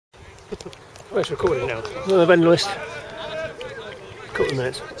Well, it's recording now. Another event list. Couple of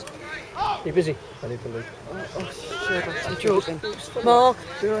minutes. You're busy? I need to leave. I'm joking. Mark!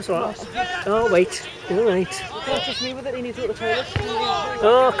 No, that's alright. Oh, wait. It's alright. You can't trust me with it, you need to look at the toilet.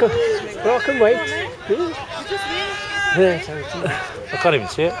 Oh, I can wait. Yeah, sorry. I can't even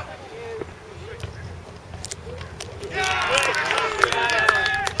see it.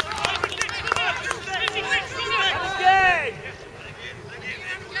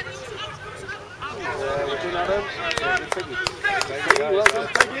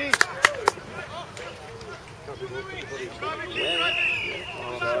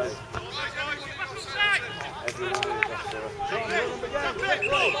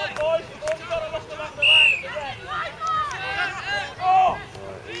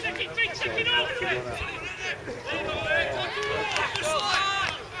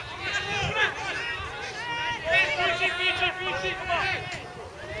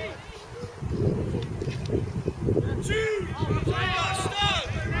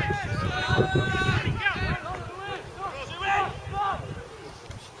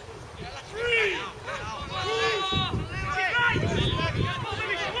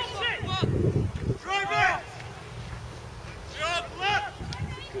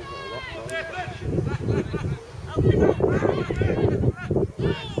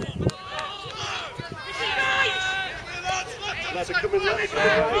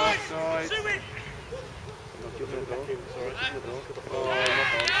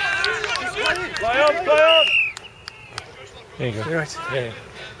 There you go. You're right. Yeah.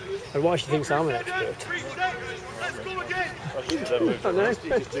 And why she thinks I'm an expert? I know.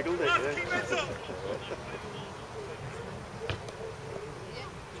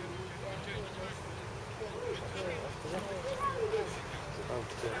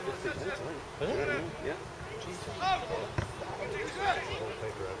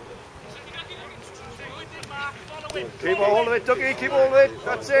 Keep hold of it, Dougie, keep hold of it.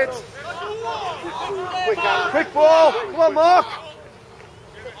 That's it. Quick ball. Come on, Mark.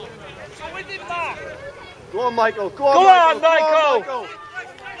 Go on, Michael. Go on, Michael.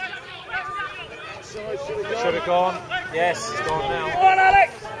 Should have gone. Yes, it's gone now. Come on,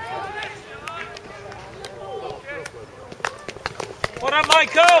 Alex! What up,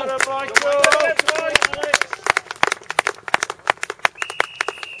 Michael?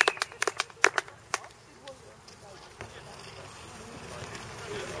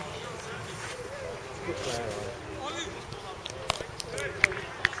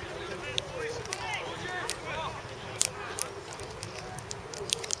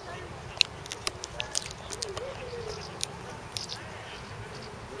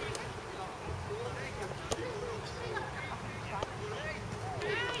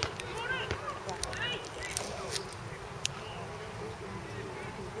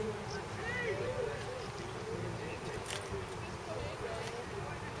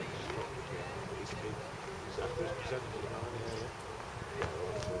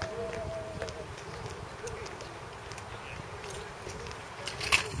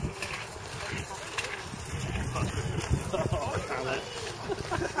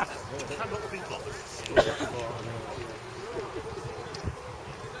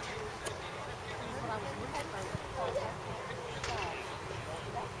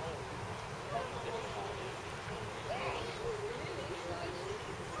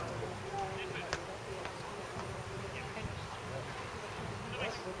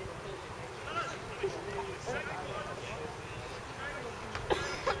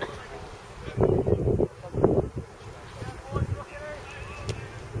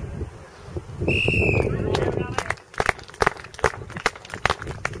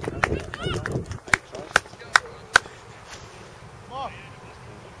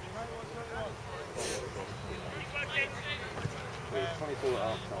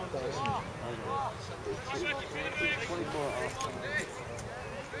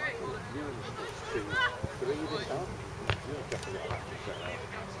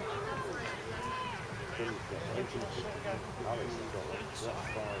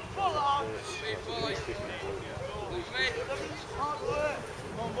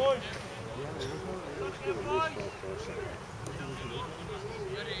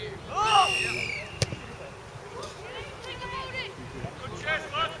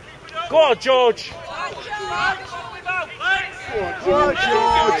 Go on, George. Go on,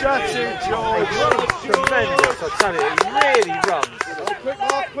 George. That's it, George. Tremendous, I tell you, he really runs. Quick,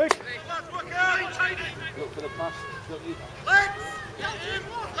 Mark, quick. Look for the pass.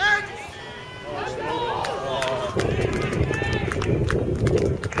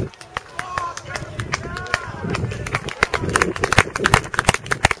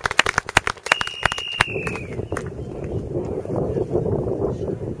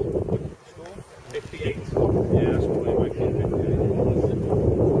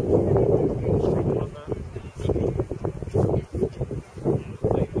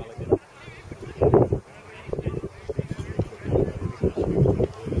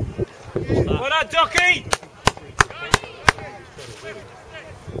 on, Ducky!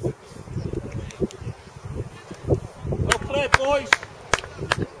 Well played, boys.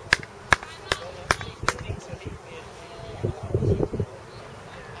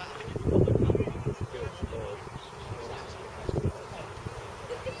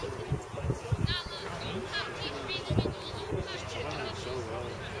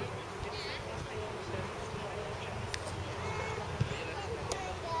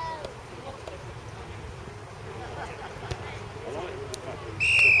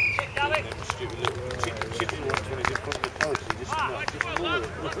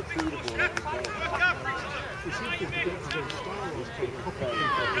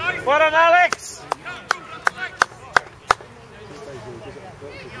 Well done, Alex!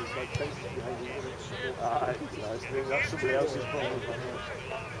 That's somebody else's problem.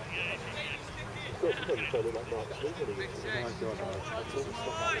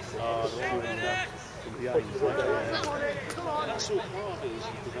 That's all part of it, is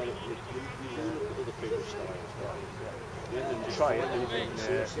you develop other people's styles. Try it, and then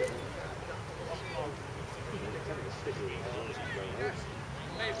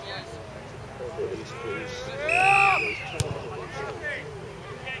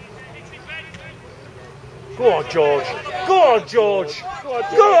Go on, George! Go on, George! Go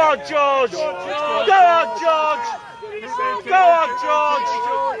on, George! Go on, George! Go on,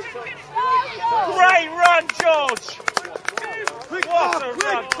 George! Great run, George! What a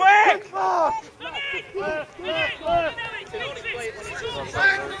run! Quick!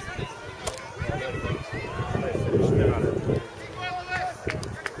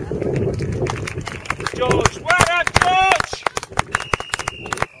 George, well done, George!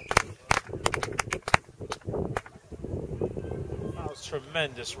 That was a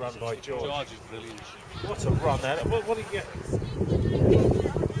tremendous run by George. George is brilliant. What a run there. What did you get?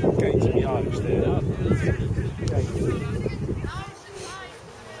 Getting to the Irish there.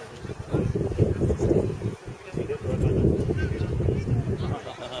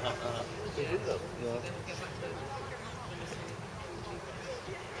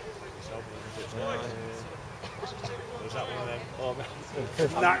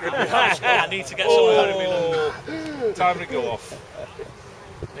 I need to get someone out of me. Time to go off.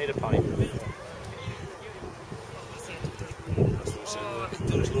 Need a pipe. That's what I said. He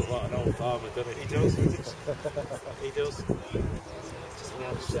does look like an old farmer, doesn't he? He does. He does.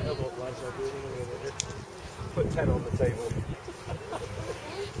 set them up, lads. Put 10 on the table.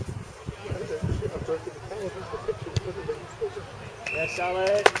 Yes,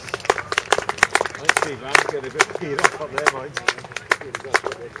 Alex. Let's see, man. Get a bit peed off up there, mate.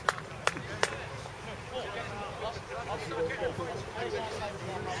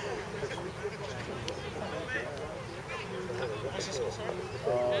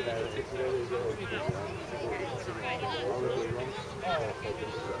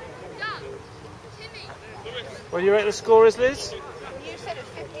 What do you rate the score is, Liz? You said it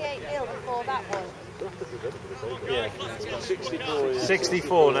was 58-0 before that one. Yeah. 64.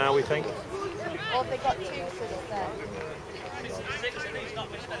 64 now, we think. Or they got 2 for it there.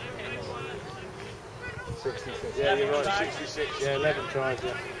 66. Yeah, you're right. 66. Yeah, 11 tries.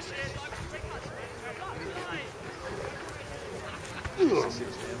 Yeah.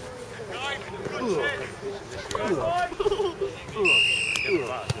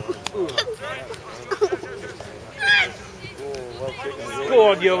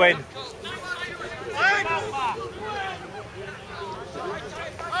 Go on, Ewan.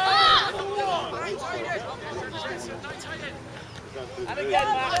 And again,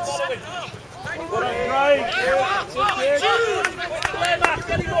 Matt, solid. What a break! Play, Matt,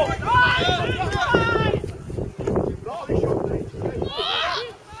 get him up.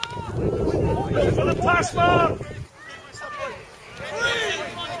 For the pass mark!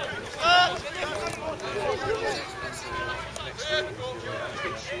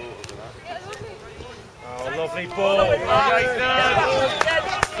 Oh, lovely ball.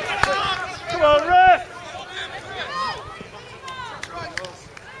 Come on, ref!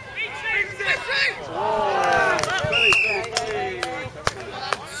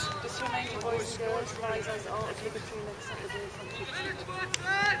 Just remind you boys and girls, rise as art of liberty next Saturday from 15.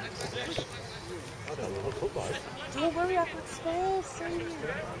 Don't worry, I've got spares, see you.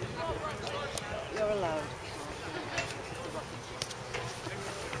 You're allowed.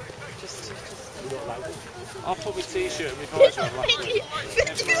 I'll put my t-shirt and my visor on last week.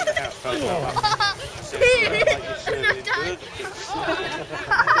 Everyone out felt like that.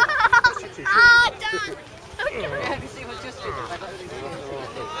 Have you seen what Justin did? I got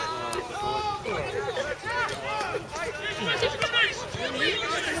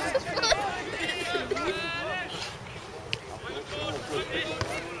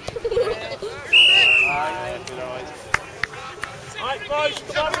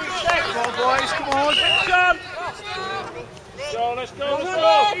boys, come on, come on. Let's go.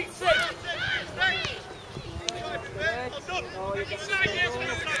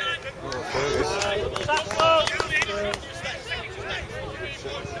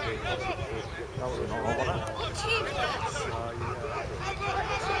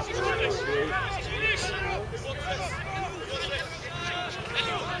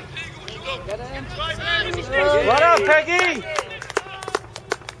 What up, Peggy?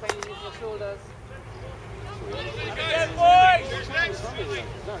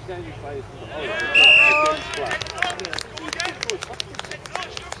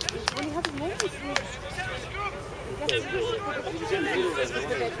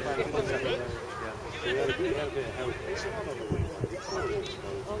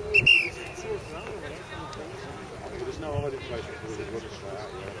 There's no hiding place for the running straight out,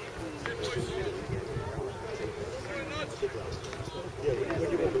 yeah, when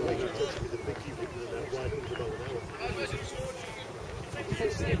you want to make it touch with the big keep it that wide into about an hour.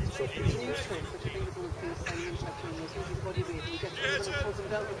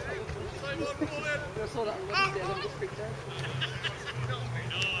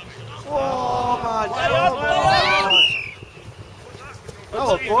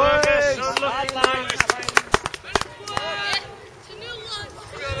 Oh, boys!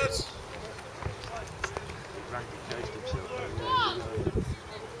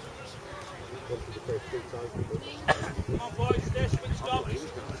 Come on, boys, stay switched on.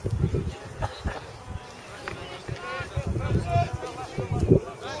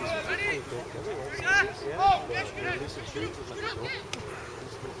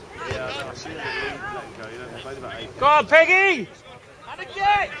 Go on, Peggy! And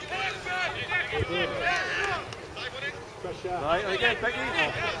again! Right, again, Becky.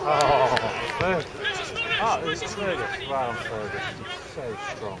 Oh, Fergus. Oh, it's Fergus. Wow, Fergus. So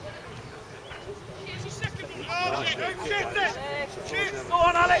strong. Go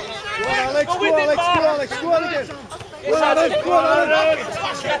on, Alex! Go on, Alex. Go with it, Mark! Go on, again. Go on, Adam. Go on,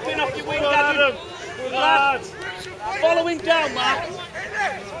 Adam. Stepping off your wing, Adam. Good lad. Follow him down, Mark.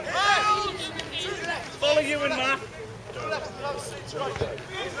 Follow you and Mark.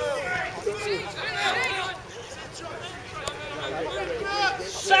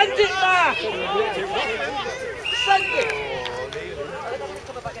 Send it, Mark. Send it.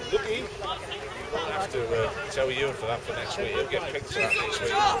 I'll have to tell you for that for next week. He'll get picked for that next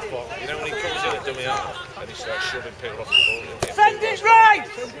week. But you know when he comes in at dummy half and he starts shoving people off the ball. Send it right!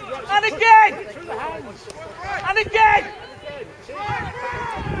 And again! And again!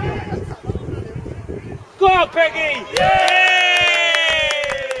 Go on, Peggy! Yay!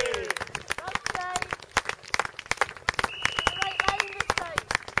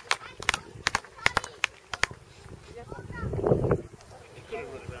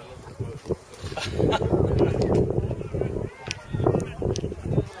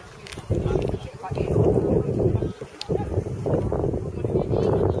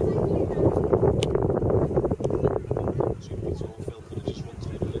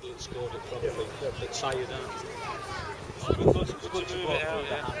 Tie you down. Good to move it out,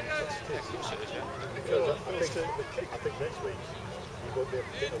 yeah. Because I think next week you won't be able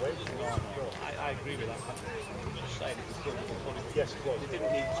to get away with it. I agree with that. I'm just saying it was good. Yes, it was. You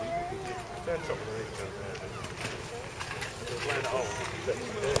didn't need to. They're top of the league down there. They were playing at home. They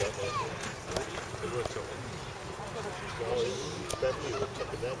were top. So Bentley were top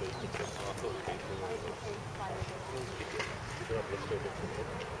of their league. I thought they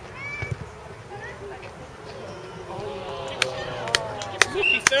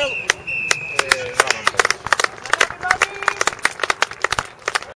Mickey Phil!